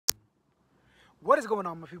What is going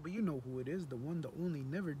on, my people? You know who it is. The one, the only,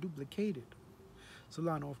 never duplicated.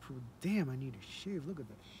 Solano off proof. Damn, I need a shave. Look at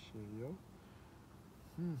that shit, yo.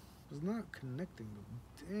 It's not connecting.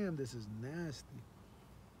 Damn, this is nasty.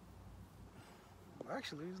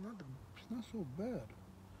 Actually, it's not so bad.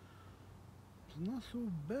 It's not so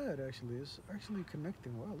bad, actually. It's actually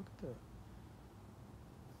connecting. Wow, look at that.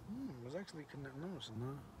 It's actually connecting. No, it's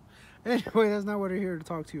not. Anyway, that's not what I'm here to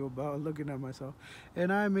talk to you about. Looking at myself.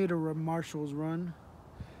 And I made a Marshall's run,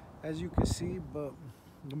 as you can see, but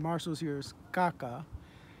the Marshall's here is caca.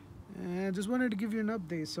 And I just wanted to give you an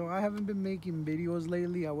update. So I haven't been making videos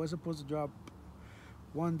lately. I was supposed to drop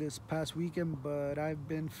one this past weekend, but I've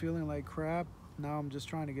been feeling like crap. Now I'm just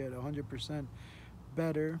trying to get 100%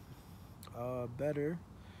 better, better.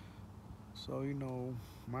 So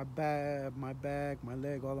my back, my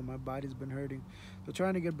leg, all of my body's been hurting. So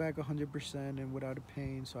trying to get back 100% and without a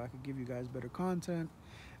pain, so I could give you guys better content.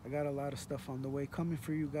 I got a lot of stuff on the way coming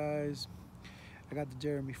for you guys. I got the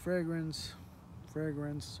Jeremy fragrance,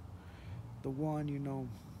 the one,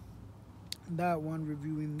 that one,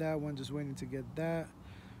 reviewing that one, just waiting to get that.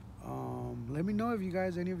 Let me know if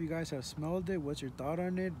any of you guys have smelled it. What's your thought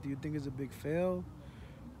on it? Do you think it's a big fail?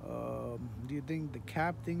 Do you think the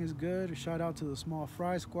cap thing is good? Shout out to the Small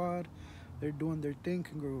Fry Squad. They're doing their thing.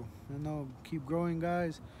 Keep growing,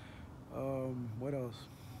 guys. What else?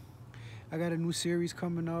 I got a new series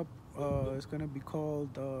coming up. It's gonna be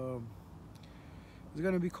called. It's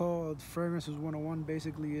gonna be called Fragrances 101.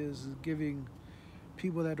 Basically, is giving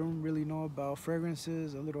people that don't really know about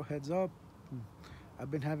fragrances a little heads up. I've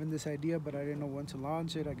been having this idea, but I didn't know when to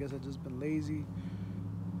launch it. I guess I've just been lazy.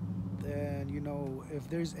 And if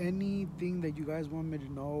there's anything that you guys want me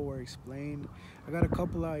to know or explain, I got a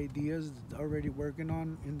couple of ideas already working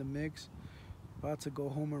on in the mix. About to go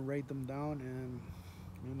home and write them down, and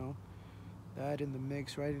you know that in the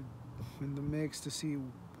mix, right in the mix, to see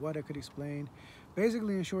what I could explain.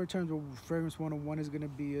 Basically, in short terms, what Fragrance 101 is going to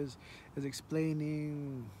be is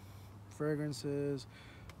explaining fragrances,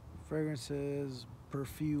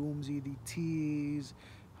 perfumes, EDTs,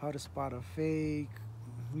 how to spot a fake,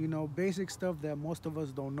 basic stuff that most of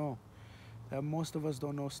us don't know.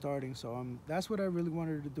 Starting. So that's what I really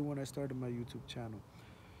wanted to do when I started my YouTube channel.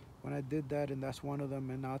 When I did that, and that's one of them.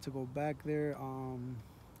 And now to go back there,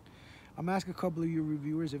 I'm asking a couple of you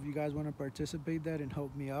reviewers if you guys want to participate that and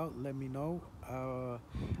help me out. Let me know.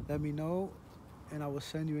 Let me know, and I will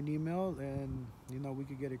send you an email, and we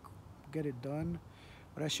could get it done.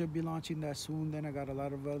 But I should be launching that soon. Then I got a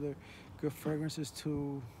lot of other good fragrances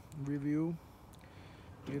to review.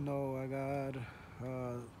 I got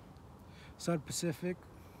South Pacific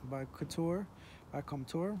by Couture, by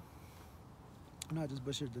Comtour. I just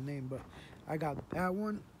butchered the name, but I got that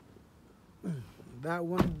one. That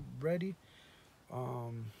one ready.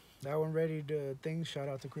 Um, that one ready to things. Shout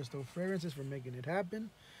out to Crystal Fragrances for making it happen,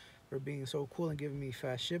 for being so cool and giving me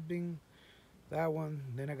fast shipping. That one.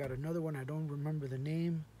 Then I got another one. I don't remember the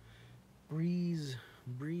name. Breeze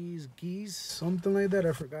Geese, something like that.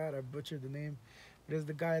 I forgot. I butchered the name. It is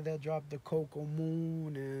the guy that dropped the Coco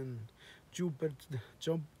Moon and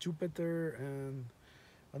Jupiter, and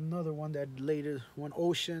another one, that latest one,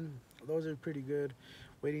 Ocean. Those are pretty good.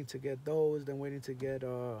 Waiting to get those. Then waiting to get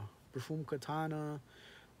Perfume Katana,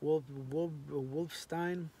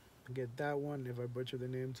 Wolfstein. Get that one if I butcher the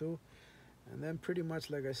name too. And then pretty much,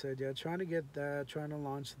 like I said, yeah, trying to get that, trying to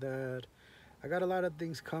launch that. I got a lot of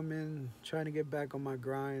things coming, trying to get back on my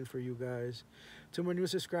grind for you guys. To my new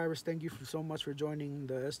subscribers, thank you so much for joining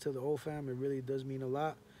the S to the O fam. It really does mean a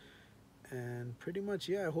lot. And pretty much,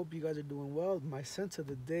 yeah, I hope you guys are doing well. My scent of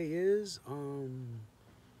the day is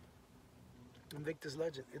Invictus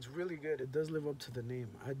Legend. It's really good. It does live up to the name.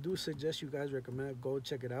 I do suggest you guys recommend it. Go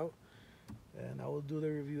check it out. And I will do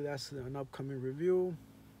the review. That's an upcoming review.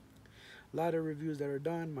 A lot of reviews that are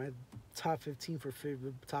done. My top 15 for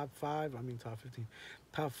favorite, top 15.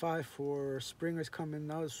 Top 5 for spring is coming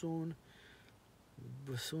out soon.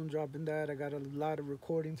 Soon dropping that. I got a lot of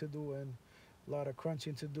recording to do and a lot of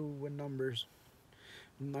crunching to do with numbers.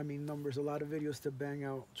 Numbers, a lot of videos to bang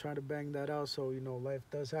out. Trying to bang that out so, life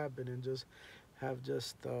does happen, and just have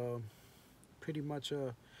pretty much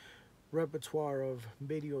a repertoire of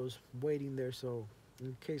videos waiting there. So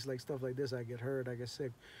in case like stuff like this, I get hurt, I get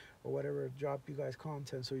sick, or whatever, drop you guys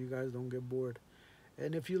content so you guys don't get bored.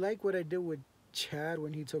 And if you like what I did with Chad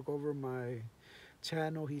when he took over my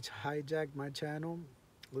channel, he hijacked my channel,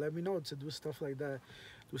 let me know to do stuff like that.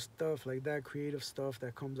 Do stuff like that, creative stuff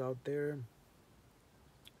that comes out there,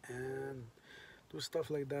 and do stuff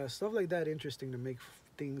like that. Stuff like that interesting to make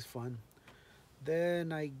things fun.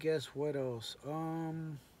 Then I guess what else?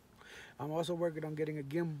 I'm also working on getting a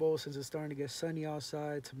gimbal since it's starting to get sunny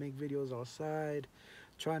outside to make videos outside.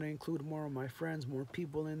 Trying to include more of my friends, more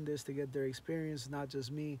people in this to get their experience, not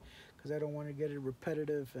just me, because I don't want to get it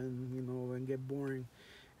repetitive and and get boring,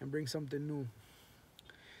 and bring something new.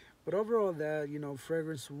 But overall, that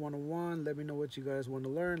fragrance 101. Let me know what you guys want to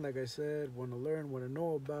learn. Like I said, want to learn, want to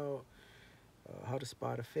know about how to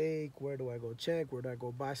spot a fake, where do I go check, where do I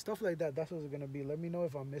go buy, stuff like that. That's what it's gonna be. Let me know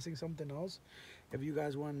if I'm missing something else. If you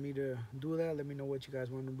guys want me to do that, let me know what you guys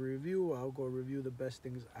want to review. I'll go review the best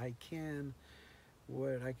things I can,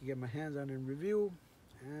 what I can get my hands on and review.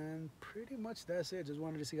 And pretty much that's it. Just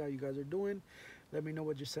wanted to see how you guys are doing. Let me know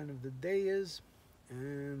what your scent of the day is.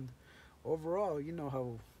 And overall, you know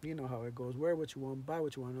how it goes. Wear what you want, buy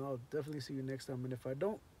what you want, and I'll definitely see you next time. And if I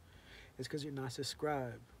don't, it's because you're not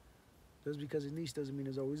subscribed. Just because it's niche doesn't mean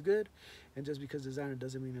it's always good, and just because designer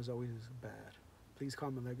doesn't mean it's always bad. Please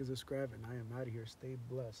comment, like, and subscribe, and I am out of here. Stay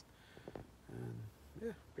blessed. And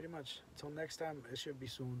yeah, pretty much. Until next time, it should be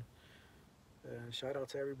soon. And shout out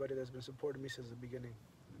to everybody that's been supporting me since the beginning.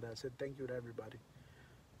 That's it. Thank you to everybody.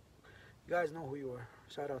 You guys know who you are.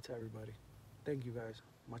 Shout out to everybody. Thank you guys.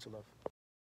 Much love.